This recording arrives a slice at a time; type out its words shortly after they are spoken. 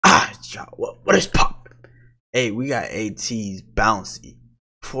y'all? What is poppin'? Hey, we got Ateez Bouncy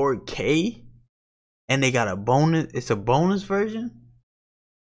 4K, and they got a bonus. It's a bonus version.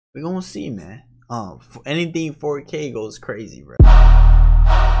 We gonna see, man. For anything 4K goes crazy, bro.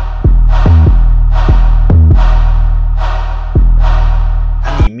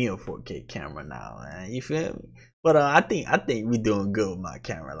 I need me a 4K camera now, man. You feel me? But I think we doing good with my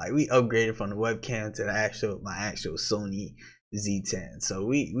camera. Like, we upgraded from the webcam to the my actual Sony Z10. So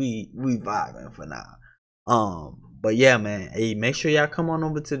we vibing for now. But yeah, man. Hey, make sure y'all come on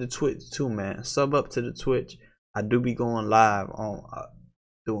over to the Twitch too, man. Sub up to the Twitch. I do be going live on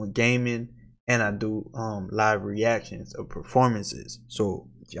doing gaming, and I do live reactions of performances. So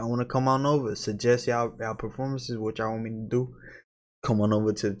if y'all want to come on over, suggest y'all performances, what y'all want me to do, come on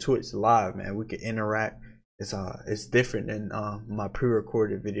over to the Twitch live, man. We can interact. It's different than my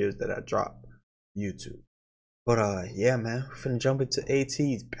pre-recorded videos that I drop YouTube. But yeah, man, we're finna jump into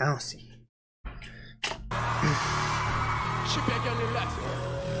Ateez Bouncy.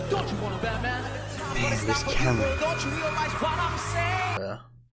 Man, this camera.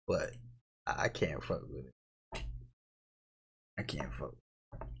 But I can't fuck with it. I can't fuck.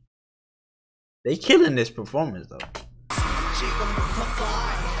 They killing this performance though.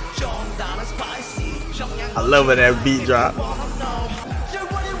 I love when that beat drop.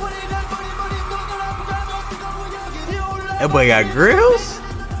 That boy got grills.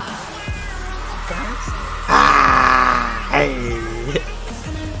 Ah, hey.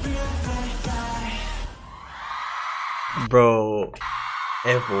 Bro,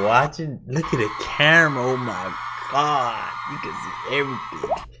 if watching, look at the camera. Oh my god, you can see everything.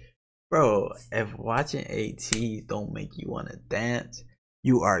 Bro, if watching Ateez don't make you want to dance,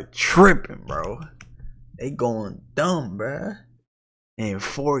 you are tripping, bro. They going dumb, bro. And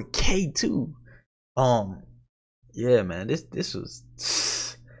 4K too. Yeah, man, this was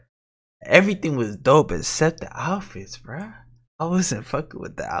everything was dope except the outfits, bro. I wasn't fucking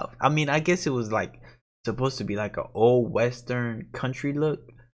with the outfit. I mean, I guess it was like supposed to be like an old western country look,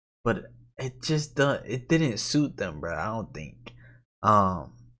 but it just it didn't suit them, bro. I don't think.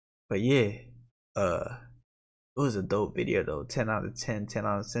 But yeah, it was a dope video though. 10 out of 10, 10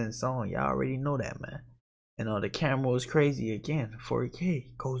 out of 10 song. Y'all already know that, man. And the camera was crazy again.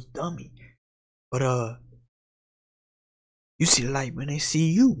 4K goes dummy. But you see the light when they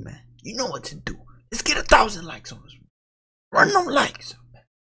see you, man. You know what to do. Let's get 1,000 likes on this. Run them likes, man.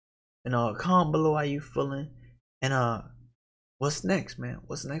 And comment below how you feeling. And what's next, man?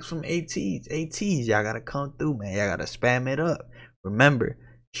 What's next from Ateez? Ateez, y'all gotta come through, man. Y'all gotta spam it up. Remember,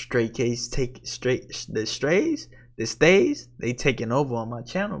 the stays, they taking over on my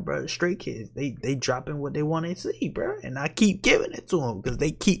channel, bro. Stray Kids, they dropping what they want to see, bro, and I keep giving it to them because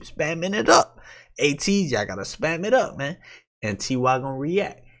they keep spamming it up. Ateez, y'all gotta spam it up, man, and TY gonna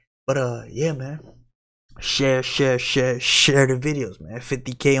react. But yeah, man, share the videos, man.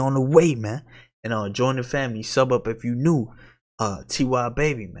 50K on the way, man, and join the family. Sub up if you new. TY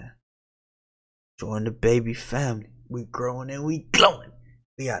baby, man, join the baby family. We growing and we glowing.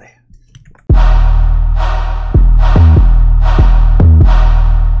 We out here.